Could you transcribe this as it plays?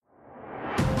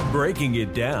Breaking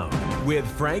It Down with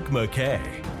Frank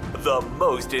McKay. The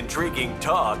most intriguing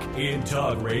talk in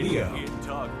talk radio.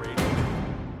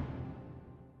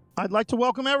 I'd like to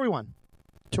welcome everyone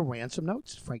to Ransom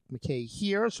Notes. Frank McKay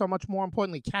here. So much more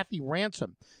importantly, Kathy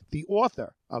Ransom, the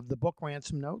author of the book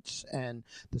Ransom Notes and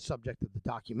the subject of the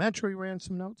documentary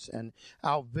Ransom Notes, and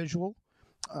our visual.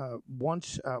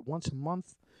 Once a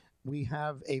month, we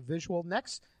have a visual.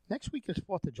 Next week is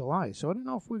 4th of July, so I don't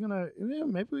know if we're gonna. Yeah,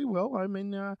 maybe we will. I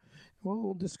mean,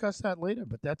 we'll discuss that later.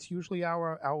 But that's usually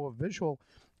our visual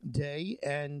day.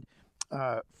 And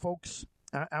folks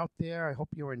out there, I hope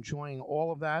you're enjoying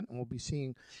all of that, and we'll be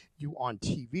seeing you on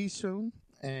TV soon,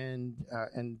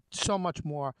 and so much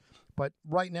more. But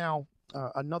right now,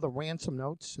 another Ransom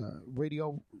Notes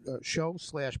radio show /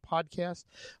 podcast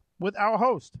with our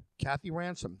host, Kathy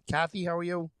Ransom. Kathy, how are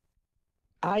you?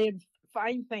 I am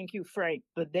fine, thank you, Frank.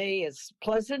 The day is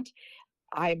pleasant.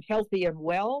 I am healthy and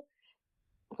well,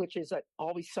 which is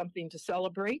always something to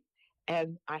celebrate.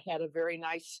 And I had a very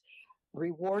nice,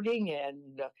 rewarding,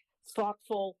 and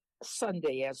thoughtful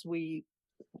Sunday as we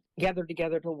gathered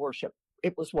together to worship.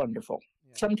 It was wonderful.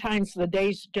 Yeah. Sometimes,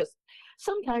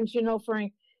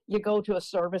 Frank, you go to a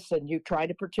service and you try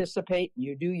to participate, and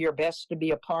you do your best to be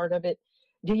a part of it.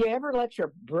 Do you ever let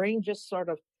your brain just sort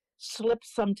of slip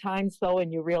sometimes, though,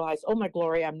 and you realize, oh my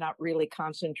glory, I'm not really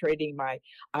concentrating.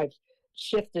 I've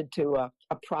shifted to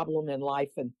a problem in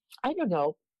life, and I don't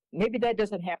know, maybe that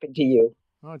doesn't happen to you.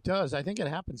 Oh, it does. I think it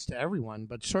happens to everyone,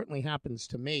 but certainly happens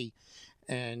to me.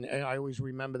 And I always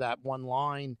remember that one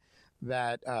line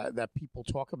that people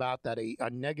talk about, that a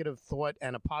negative thought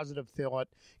and a positive thought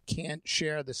can't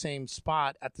share the same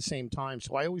spot at the same time.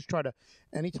 So I always try to,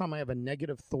 anytime I have a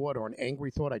negative thought or an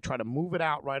angry thought, I try to move it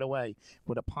out right away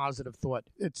with a positive thought.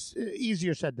 It's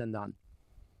easier said than done.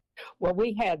 Well,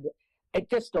 we had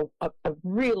just a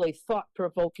really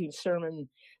thought-provoking sermon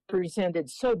presented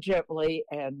so gently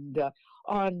and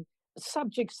on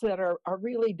subjects that are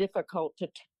really difficult to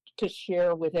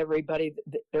share with everybody.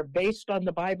 They're based on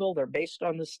the Bible, they're based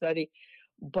on the study,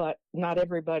 but not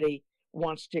everybody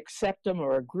wants to accept them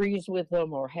or agrees with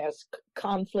them or has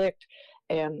conflict.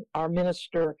 And our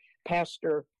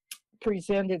pastor,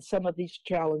 presented some of these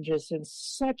challenges in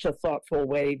such a thoughtful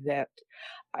way that,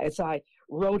 as I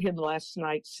wrote him last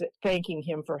night, thanking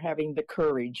him for having the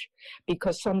courage,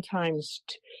 because sometimes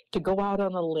to go out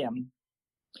on a limb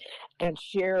and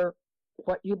share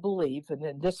what you believe, and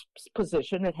in this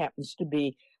position it happens to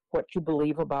be what you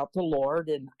believe about the Lord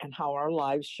and how our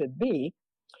lives should be,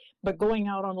 but going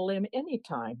out on a limb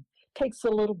anytime takes a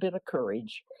little bit of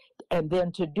courage, and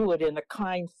then to do it in a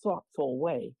kind, thoughtful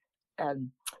way. And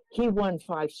he won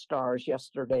 5 stars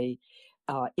yesterday.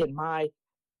 In my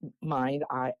mind,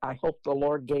 I hope the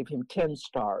Lord gave him 10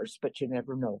 stars, but you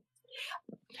never know.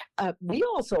 We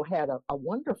also had a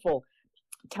wonderful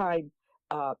time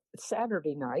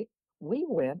Saturday night. We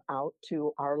went out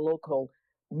to our local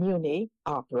Muni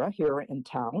Opera here in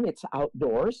town. It's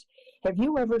outdoors. Have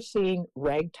you ever seen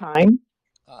Ragtime?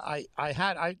 I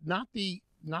not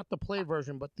the play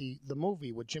version, but the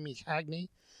movie with Jimmy Cagney,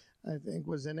 I think,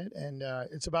 was in it, and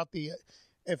it's about the,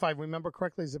 if I remember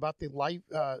correctly, it's about the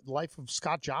life of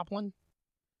Scott Joplin.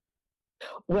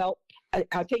 Well,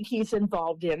 I think he's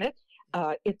involved in it.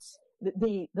 It's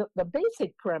the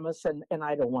basic premise, and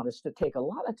I don't want us to take a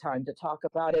lot of time to talk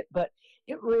about it, but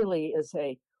it really is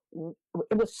it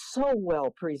was so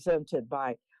well presented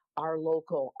by our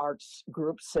local arts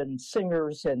groups and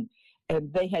singers, and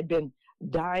they had been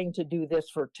dying to do this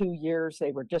for 2 years.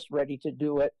 They were just ready to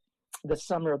do it the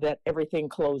summer that everything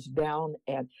closed down.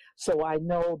 And so I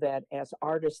know that as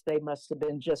artists, they must have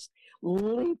been just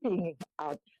leaping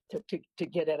out to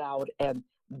get it out, and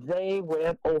they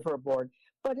went overboard.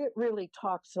 But it really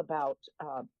talks about,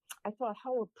 I thought,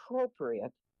 how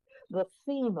appropriate the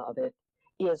theme of it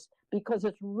is, because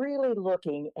it's really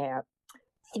looking at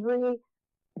 3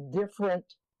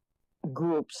 different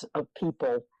groups of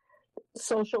people,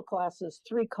 social classes,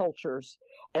 3 cultures,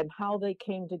 and how they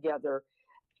came together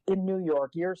in New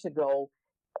York years ago.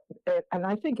 And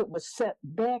I think it was set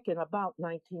back in about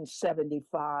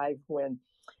 1975, when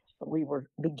we were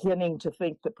beginning to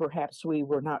think that perhaps we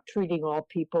were not treating all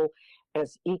people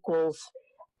as equals.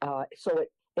 So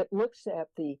it looks at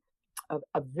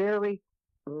a very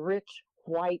rich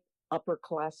white upper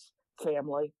class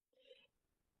family.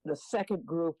 The second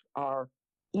group are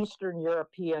Eastern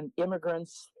European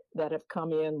immigrants that have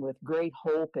come in with great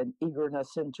hope and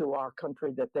eagerness into our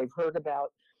country that they've heard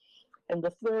about. And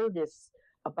the third is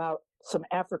about some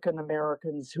African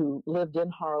Americans who lived in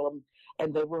Harlem,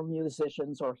 and they were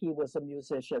musicians, or he was a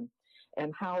musician,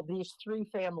 and how these 3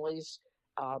 families,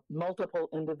 multiple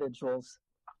individuals,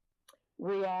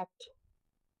 react,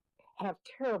 have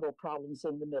terrible problems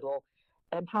in the middle,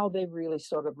 and how they really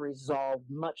sort of resolved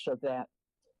much of that.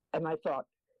 And I thought,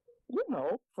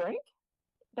 Frank,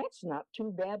 that's not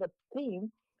too bad a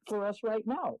theme for us right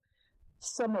now.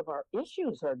 Some of our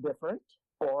issues are different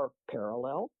or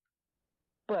parallel,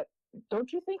 but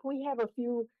don't you think we have a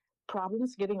few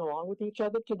problems getting along with each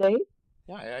other today?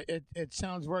 Yeah, it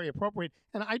sounds very appropriate,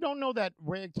 and I don't know that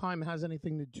ragtime has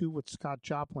anything to do with Scott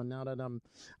Joplin. Now that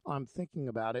I'm thinking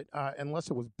about it, unless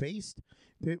it was based,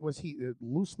 was he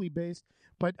loosely based?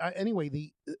 But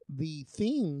anyway, the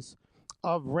themes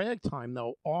of ragtime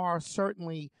though are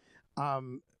certainly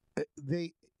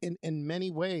they in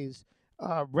many ways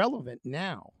relevant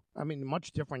now. I mean,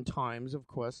 much different times, of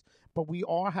course, but we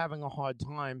are having a hard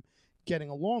time getting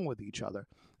along with each other,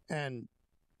 and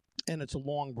it's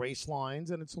along race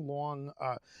lines and it's along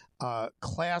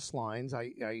class lines.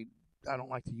 I don't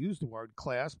like to use the word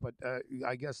class, but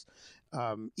I guess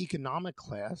economic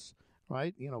class,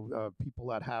 right? People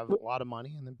that have a lot of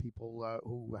money, and then people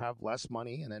who have less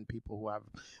money, and then people who have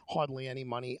hardly any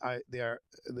money.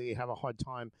 They have a hard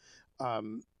time,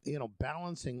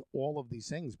 balancing all of these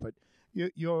things. But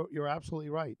you're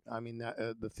absolutely right. I mean,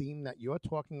 the theme that you're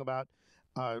talking about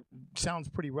sounds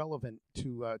pretty relevant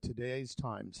to today's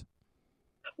times.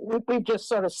 We've just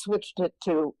sort of switched it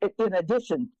to, in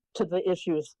addition to the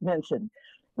issues mentioned,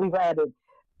 we've added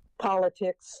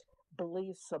politics,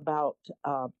 beliefs about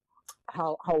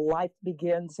how life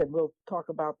begins, and we'll talk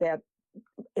about that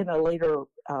in a later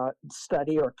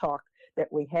study or talk that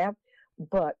we have.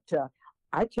 But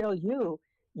I tell you,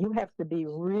 you have to be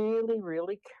really,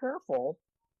 really careful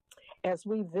as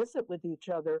we visit with each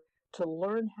other to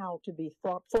learn how to be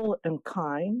thoughtful and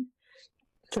kind,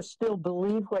 to still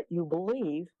believe what you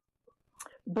believe,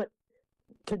 but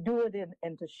to do it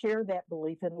and to share that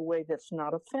belief in a way that's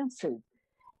not offensive.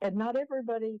 And not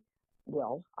everybody,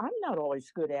 well, I'm not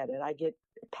always good at it. I get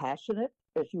passionate,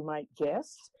 as you might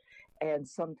guess, and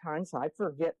sometimes I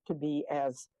forget to be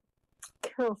as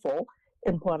careful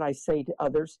in what I say to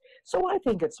others. So I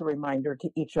think it's a reminder to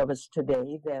each of us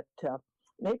today that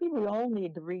maybe we all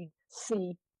need to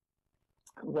see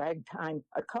ragtime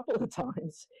a couple of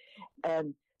times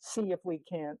and see if we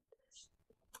can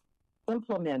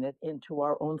implement it into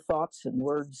our own thoughts and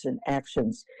words and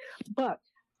actions. But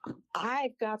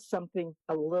I've got something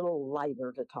a little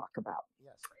lighter to talk about.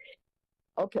 Yes.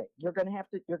 Okay, you're going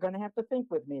to have to think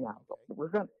with me now.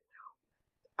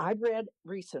 I read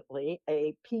recently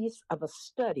a piece of a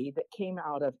study that came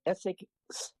out of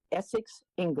Essex,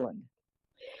 England,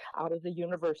 out of the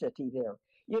university there.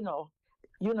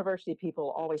 University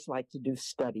people always like to do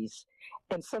studies,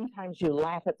 and sometimes you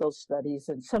laugh at those studies,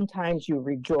 and sometimes you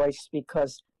rejoice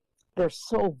because they're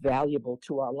so valuable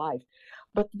to our life.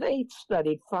 But they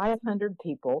studied 500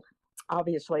 people.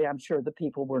 Obviously, I'm sure the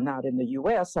people were not in the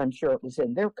U.S. I'm sure it was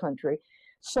in their country.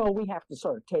 So we have to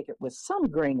sort of take it with some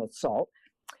grain of salt.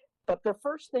 But the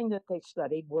first thing that they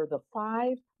studied were the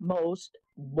 5 most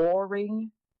boring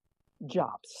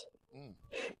jobs.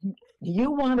 Do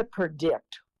you want to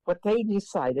predict what they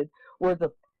decided were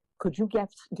could you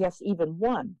guess even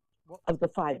one of the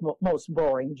 5 most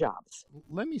boring jobs?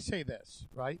 Let me say this,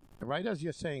 right as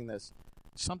you're saying this,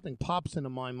 something pops into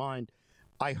my mind.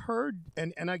 I heard,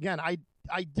 and again,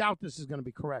 I doubt this is going to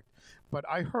be correct, but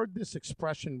I heard this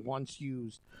expression once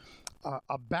used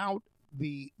about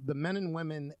the men and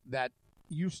women that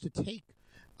used to take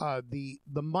the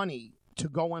money to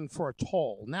go in for a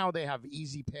toll. Now they have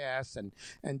Easy Pass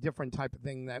and different type of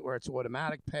thing where it's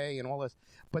automatic pay and all this.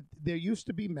 But there used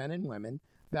to be men and women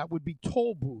that would be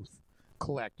toll booth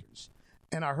collectors.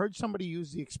 And I heard somebody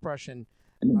use the expression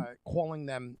calling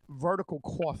them vertical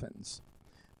coffins.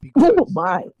 Because, oh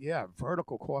my! Yeah,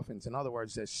 vertical coffins. In other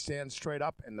words, they stand straight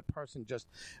up, and the person just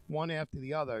one after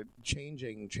the other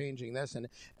changing this,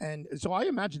 and so I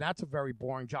imagine that's a very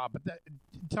boring job. But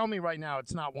tell me right now,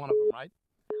 it's not one of them, right?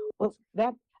 Well,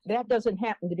 that doesn't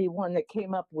happen to be one that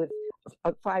came up with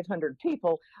 500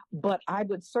 people, but I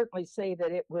would certainly say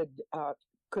that it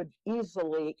could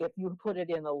easily, if you put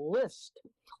it in a list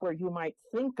where you might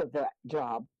think of that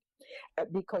job,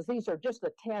 because these are just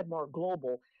a tad more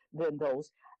global than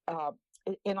those.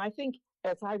 And I think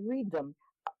as I read them,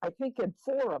 I think in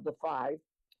 4 of the 5,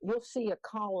 you'll see a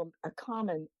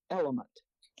common element.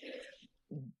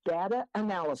 Data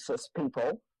analysis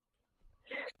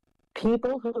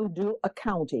people who do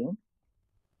accounting,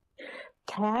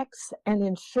 tax and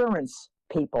insurance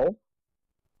people,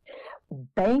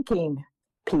 banking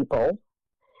people,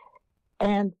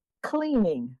 and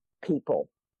cleaning people.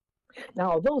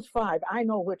 Now, those 5, I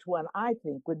know which one I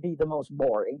think would be the most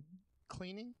boring.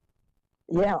 Cleaning?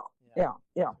 Yeah.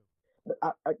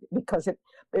 because it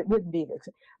wouldn't be.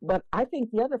 But I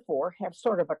think the other four have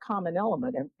sort of a common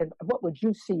element. And what would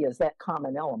you see as that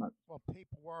common element? Well,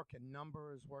 paperwork and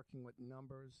numbers, working with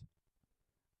numbers,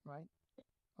 right?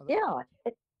 Yeah,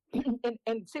 and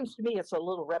it seems to me it's a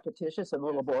little repetitious and a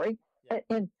little boring.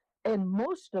 Yeah. And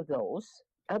most of those,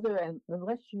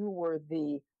 unless you were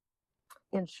the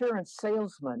insurance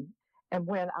salesman and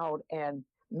went out and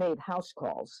made house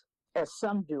calls, as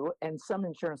some do, and some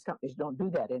insurance companies don't do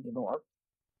that anymore.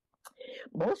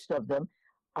 Most of them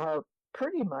are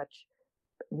pretty much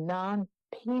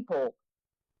non-people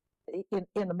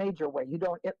in a major way.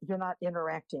 You're not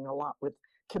interacting a lot with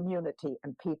community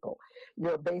and people.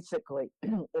 You're basically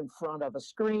in front of a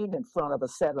screen, in front of a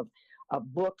set of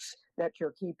books that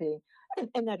you're keeping.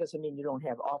 And that doesn't mean you don't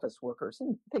have office workers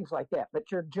and things like that,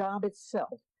 but your job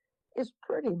itself is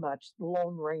pretty much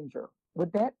Lone Ranger.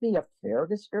 Would that be a fair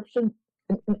description?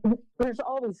 There's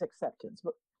always exceptions,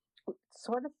 but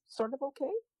sort of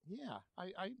okay? Yeah,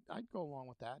 I'd go along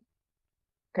with that.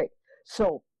 Okay,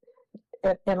 so,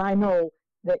 and I know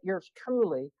that yours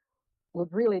truly would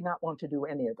really not want to do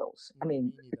any of those. I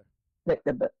mean,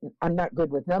 I'm not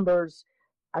good with numbers.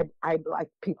 I like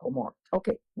people more.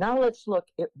 Okay, now let's look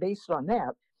at, based on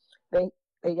that, they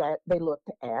looked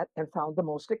at and found the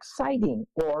most exciting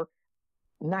or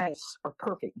nice or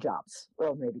perfect jobs.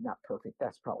 Well, maybe not perfect.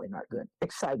 That's probably not good.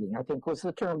 Exciting, I think, was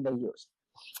the term they used.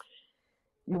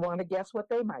 You want to guess what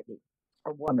they might be,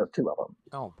 or one or two of them?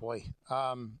 Oh boy.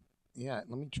 Yeah,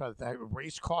 let me try that.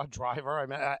 Race car driver. I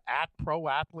mean, pro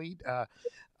athlete.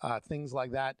 Things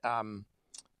like that.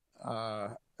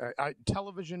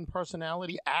 Television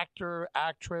personality, actor,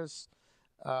 actress.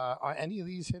 Are any of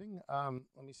these hitting?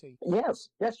 Let me see. Yes,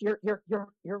 you're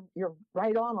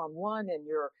right on one, and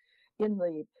you're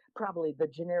in probably the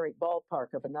generic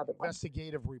ballpark of another one.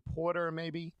 Investigative reporter,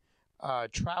 maybe.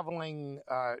 Traveling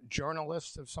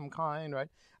journalist of some kind, right?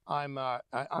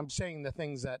 I'm saying the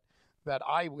things that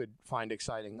I would find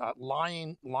exciting.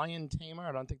 Lion tamer.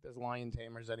 I don't think there's lion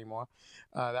tamers anymore.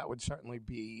 That would certainly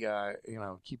be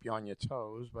keep you on your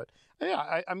toes. But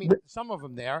yeah, I mean some of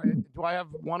them there. Do I have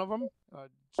one of them?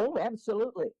 Oh,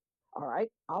 absolutely. All right,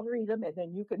 I'll read them, and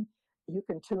then you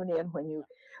can tune in when you.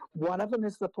 One of them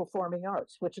is the performing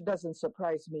arts, which doesn't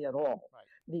surprise me at all, right,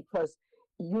 because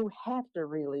you have to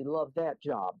really love that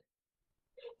job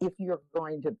if you're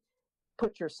going to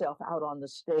put yourself out on the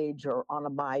stage or on a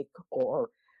mic or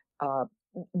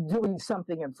doing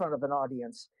something in front of an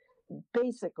audience.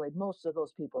 Basically, most of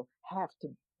those people have to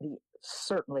be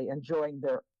certainly enjoying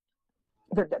their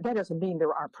that doesn't mean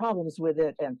there aren't problems with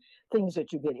it and things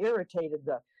that you get irritated.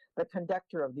 The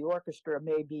conductor of the orchestra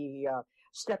maybe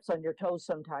steps on your toes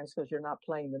sometimes because you're not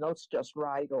playing the notes just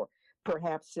right, or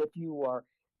perhaps if you are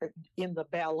in the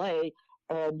ballet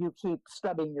and you keep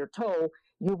stubbing your toe,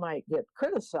 you might get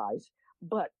criticized,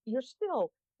 but you're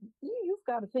still, you've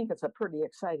got to think it's a pretty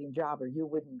exciting job or you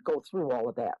wouldn't go through all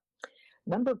of that.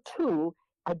 Number two,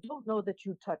 I don't know that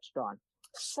you touched on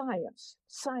science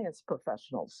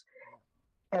professionals.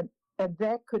 And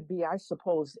that could be, I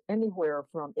suppose, anywhere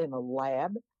from in a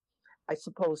lab. I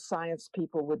suppose science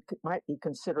people might be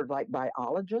considered like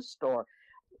biologists or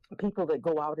people that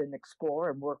go out and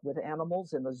explore and work with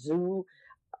animals in a zoo.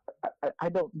 I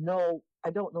don't know.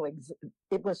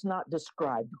 It was not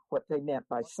described what they meant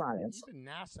by science. Even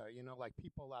NASA, like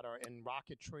people that are in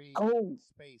rocketry,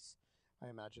 space, I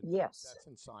imagine. Yes. That's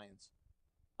in science.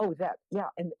 Oh, yeah.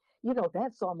 And,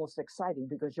 that's almost exciting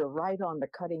because you're right on the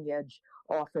cutting edge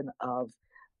often of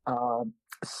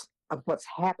what's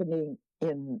happening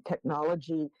in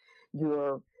technology.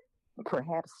 You're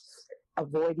perhaps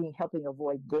helping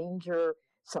avoid danger.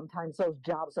 Sometimes those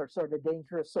jobs are sort of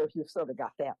dangerous, so you've sort of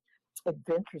got that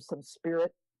adventuresome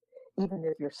spirit. Even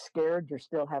if you're scared, you're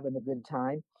still having a good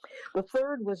time. The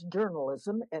third was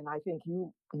journalism, and I think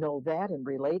you know that and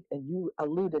relate, and you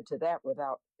alluded to that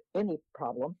without any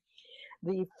problem.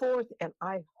 The fourth, and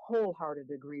I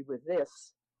wholeheartedly agree with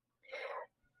this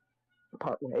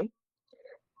partway,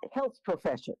 health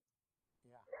profession.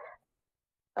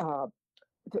 Yeah.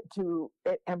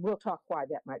 And we'll talk why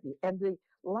that might be. And the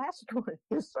last one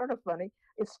is sort of funny.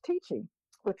 It's teaching,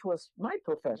 which was my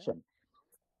profession.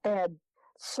 Yeah. And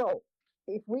so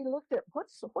if we looked at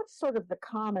what's sort of the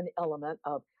common element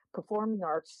of performing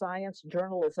arts, science,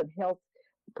 journalism, health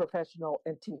professional,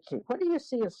 and teaching, what do you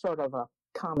see as sort of a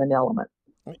common element?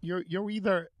 You're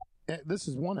either, this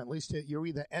is one at least, you're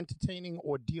either entertaining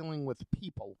or dealing with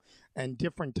people and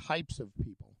different types of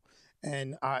people.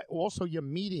 And also you're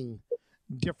meeting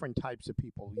different types of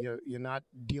people. You're not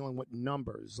dealing with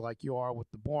numbers like you are with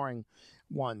the boring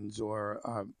ones, or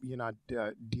you're not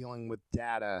dealing with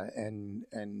data and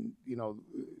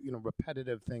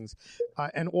repetitive things,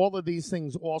 and all of these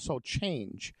things also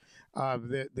change.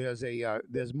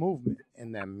 There's movement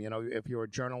in them. If you're a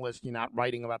journalist, you're not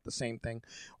writing about the same thing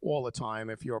all the time.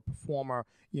 If you're a performer,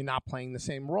 you're not playing the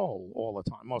same role all the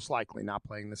time. Most likely, not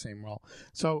playing the same role.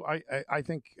 So I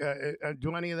think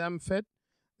do any of them fit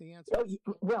the answer?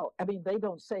 Well, I mean, they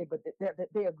don't say, but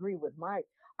they agree with my.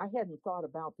 I hadn't thought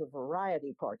about the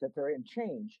variety part, that they're in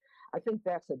change. I think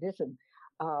that's addition.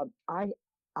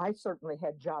 I certainly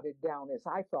had jotted down as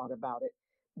I thought about it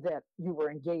that you were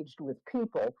engaged with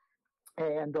people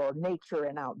and or nature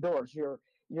and outdoors. You're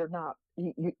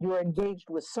engaged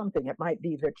with something. It might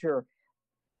be that you're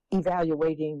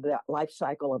evaluating the life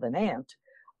cycle of an ant,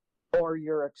 or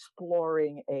you're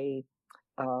exploring a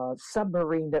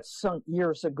submarine that sunk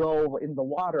years ago in the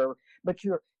water, but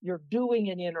you're doing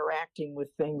and interacting with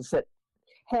things that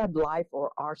had life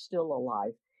or are still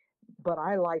alive. But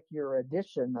I like your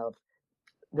addition of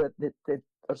that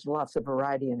there's lots of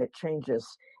variety and it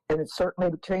changes, and it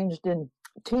certainly changed in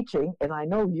teaching. And I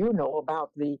know you know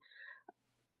about the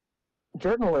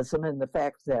journalism and the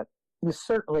fact that you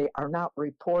certainly are not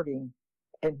reporting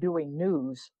and doing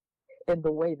news in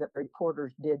the way that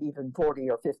reporters did even 40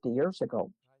 or 50 years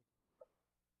ago.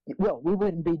 Well, we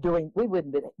wouldn't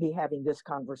be having this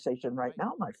conversation right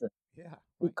now, my friend. Yeah.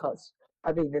 Because,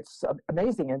 I mean, it's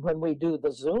amazing. And when we do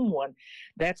the Zoom one,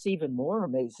 that's even more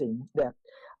amazing that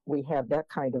we have that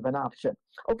kind of an option.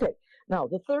 Okay. Now,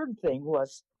 the third thing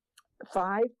was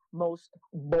 5 most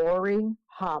boring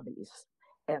hobbies.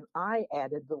 And I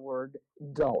added the word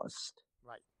dullest.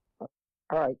 Right.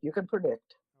 All right. You can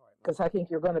predict, because I think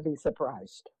you're going to be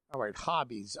surprised. All right,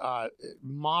 hobbies.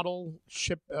 Model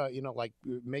ship. Like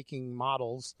making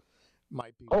models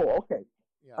might be. Oh, okay.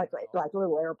 Yeah, like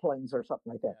little airplanes or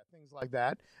something like that. Yeah, things like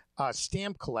that.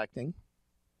 Stamp collecting.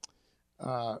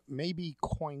 Maybe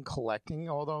coin collecting,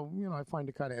 although I find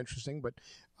it kind of interesting. But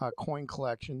coin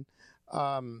collection.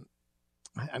 I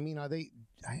mean, are they?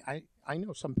 I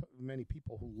know many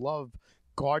people who love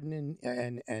gardening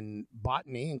and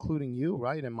botany, including you,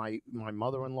 right? And my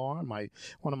mother-in-law,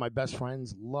 one of my best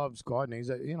friends, loves gardening. He's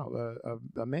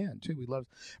a man too. He loves,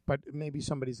 but maybe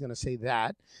somebody's going to say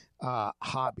that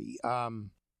hobby.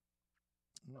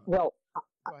 Well,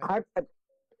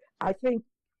 I think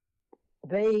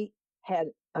they had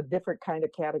a different kind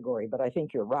of category, but I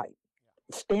think you're right.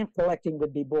 Stamp collecting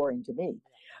would be boring to me,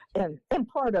 and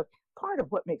part of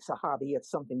what makes a hobby, it's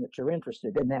something that you're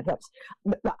interested in, that helps.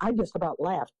 I just about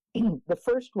laughed. The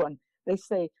first one, they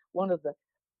say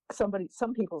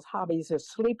some people's hobbies is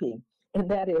sleeping, and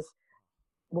that is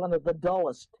one of the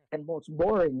dullest and most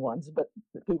boring ones, but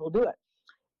people do it.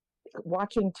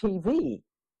 Watching TV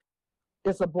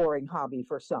is a boring hobby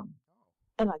for some.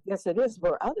 And I guess it is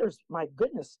for others. My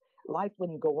goodness, life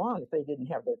wouldn't go on if they didn't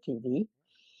have their TV.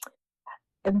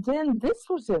 And then this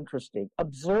was interesting,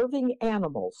 observing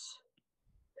animals.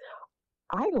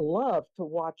 I love to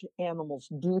watch animals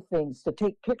do things, to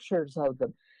take pictures of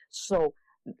them. So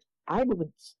I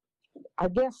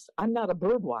guess I'm not a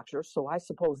bird watcher, so I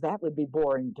suppose that would be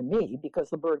boring to me because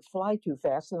the birds fly too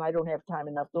fast and I don't have time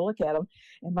enough to look at them,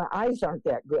 and my eyes aren't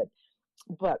that good.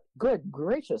 But good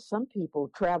gracious, some people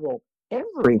travel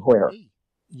everywhere.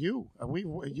 You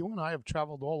and I have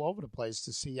traveled all over the place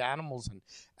to see animals in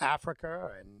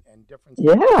Africa and different.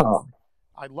 Yeah.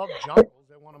 I love jungles.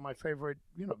 They're one of my favorite.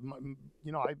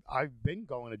 I've been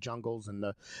going to jungles and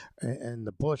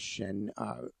the bush and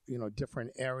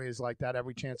different areas like that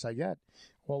every chance I get,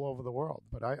 all over the world.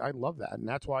 But I love that, and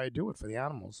that's why I do it, for the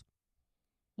animals.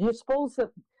 Do you suppose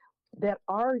that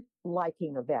our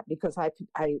liking of that, because I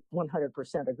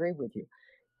 100% agree with you,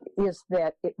 is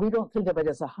that we don't think of it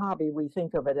as a hobby. We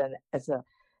think of it as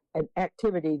an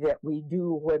activity that we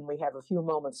do when we have a few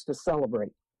moments to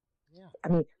celebrate. Yeah. I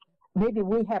mean, maybe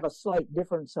we have a slight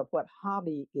difference of what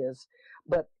hobby is,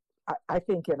 but I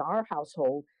think in our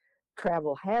household,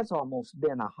 travel has almost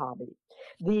been a hobby.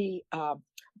 The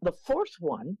fourth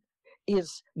one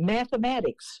is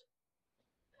mathematics.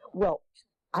 Well,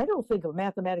 I don't think of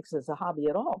mathematics as a hobby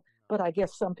at all, but I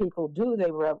guess some people do. They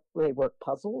work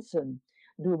puzzles and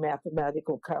do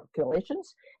mathematical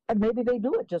calculations, and maybe they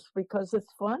do it just because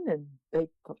it's fun, and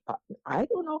I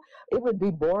don't know, it would be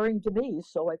boring to me,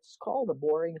 so it's called a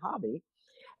boring hobby.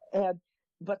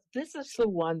 But this is the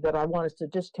one that I want us to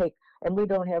just take, and we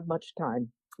don't have much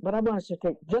time, but I want us to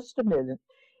take just a minute,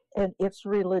 and it's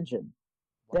religion.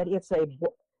 That it's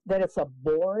a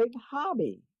boring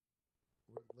hobby.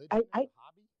 Hobby?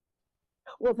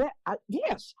 Well,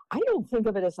 yes, I don't think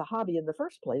of it as a hobby in the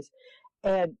first place.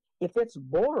 And if it's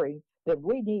boring, then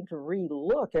we need to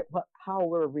relook at how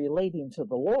we're relating to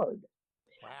the Lord.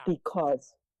 Wow.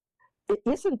 Because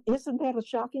isn't that a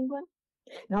shocking one?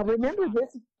 Now, remember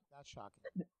this. That's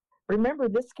shocking. Remember,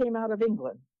 this came out of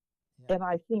England. Yeah. And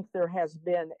I think there has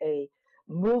been a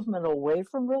movement away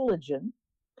from religion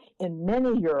in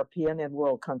many European and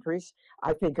world countries.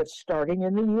 I think it's starting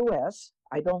in the U.S.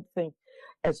 I don't think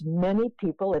as many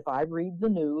people, if I read the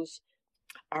news,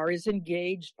 are as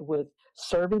engaged with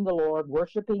serving the Lord,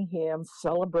 worshiping Him,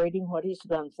 celebrating what He's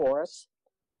done for us.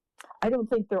 I don't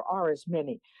think there are as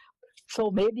many.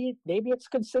 So maybe it's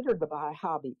considered a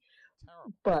hobby.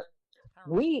 Terrible. But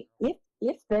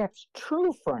if that's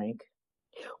true, Frank,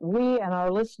 we and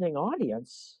our listening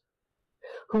audience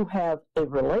who have a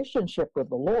relationship with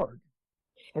the Lord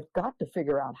have got to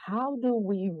figure out, how do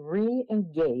we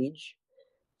re-engage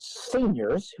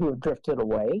seniors who have drifted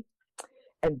away?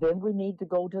 And then we need to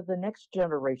go to the next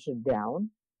generation down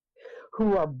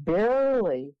who are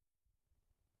barely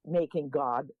making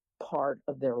God part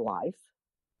of their life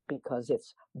because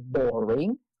it's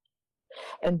boring.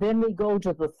 And then we go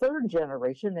to the third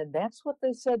generation, and that's what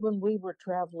they said when we were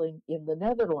traveling in the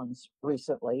Netherlands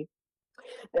recently,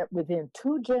 that within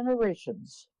 2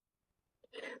 generations,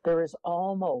 there is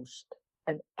almost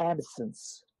an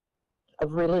absence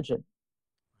of religion.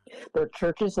 Their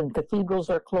churches and cathedrals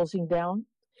are closing down.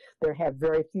 There have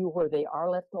very few where they are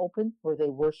left open, where they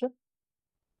worship.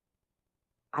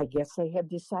 I guess they have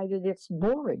decided it's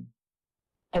boring.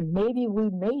 And maybe we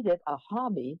made it a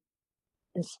hobby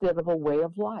instead of a way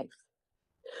of life.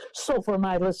 So for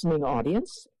my listening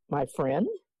audience, my friend,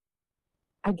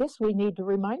 I guess we need to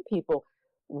remind people,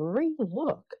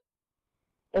 relook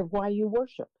at why you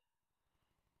worship.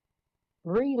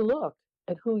 Relook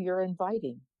at who you're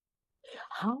inviting.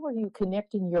 How are you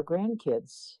connecting your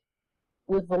grandkids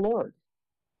with the Lord?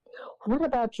 What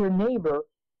about your neighbor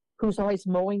who's always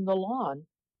mowing the lawn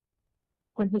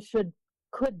when he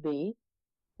could be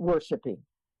worshiping?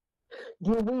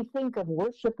 Do we think of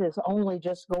worship as only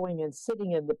just going and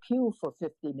sitting in the pew for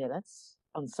 50 minutes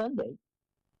on Sunday?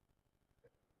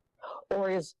 Or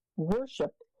is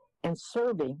worship and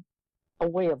serving a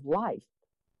way of life?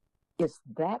 Is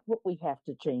that what we have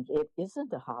to change? It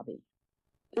isn't a hobby.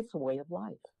 It's a way of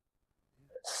life.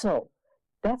 So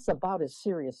that's about as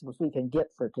serious as we can get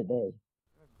for today.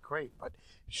 Great, but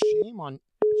shame on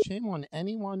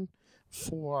anyone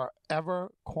for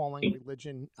ever calling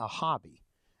religion a hobby.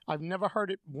 I've never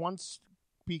heard it once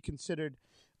be considered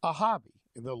a hobby.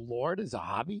 The Lord is a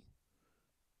hobby.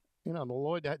 You know, the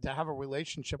Lord, to have a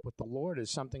relationship with the Lord is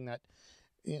something that,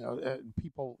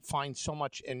 people find so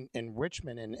much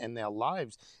enrichment in their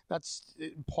lives. That's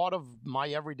part of my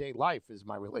everyday life, is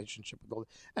my relationship with the Lord.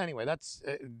 Anyway,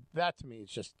 that to me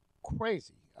is just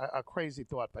crazy, a crazy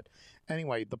thought. But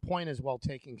anyway, the point is well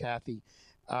taken, Kathy.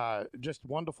 Just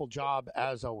wonderful job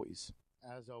as always.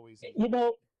 As always.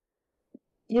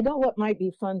 You know what might be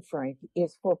fun, Frank,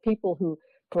 is for people who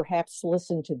perhaps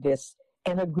listen to this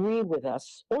and agree with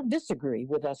us or disagree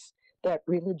with us that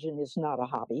religion is not a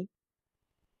hobby.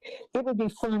 It would be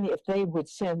fun if they would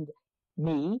send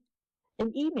me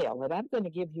an email, and I'm going to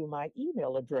give you my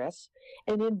email address,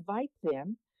 and invite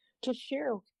them to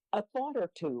share a thought or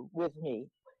two with me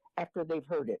after they've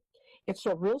heard it. It's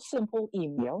a real simple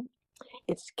email.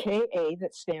 It's KA,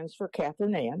 that stands for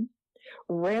Catherine Ann,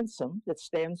 Ransom, that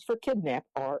stands for kidnap,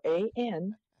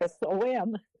 RANSOM,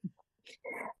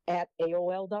 at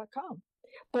AOL.com.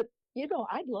 But,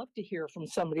 I'd love to hear from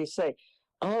somebody say,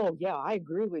 oh, yeah, I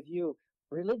agree with you.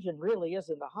 Religion really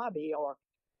isn't a hobby. Or,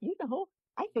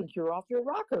 I think you're off your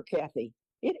rocker, Kathy.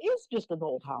 It is just an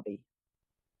old hobby.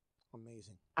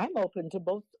 Amazing. I'm open to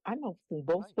both. I'm open to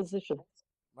both Right. positions.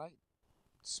 Right.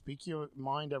 Speak your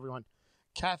mind, everyone.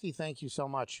 Kathy, thank you so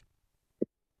much.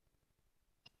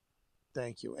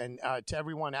 Thank you. And to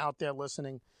everyone out there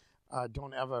listening,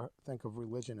 don't ever think of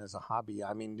religion as a hobby.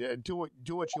 I mean, do what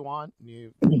you want.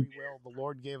 Free will. The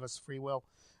Lord gave us free will.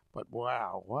 But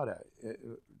wow, what a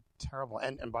terrible,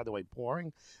 and by the way,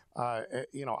 boring.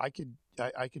 I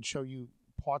could show you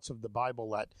parts of the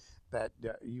Bible that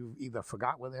you either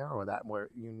forgot were there or that where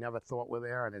you never thought were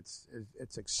there, and it's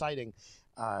exciting.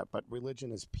 But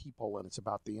religion is people, and it's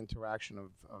about the interaction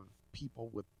of people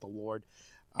with the Lord,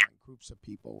 groups of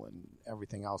people, and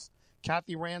everything else.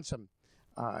 Kathy Ransom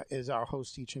is our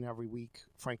host each and every week.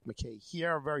 Frank McKay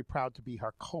here, very proud to be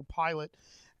her co-pilot,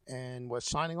 and we're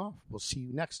signing off. We'll see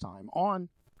you next time on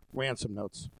Ransom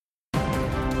Notes.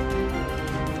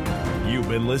 You've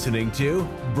been listening to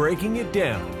Breaking It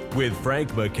Down with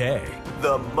Frank McKay,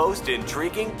 the most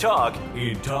intriguing talk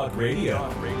in talk radio.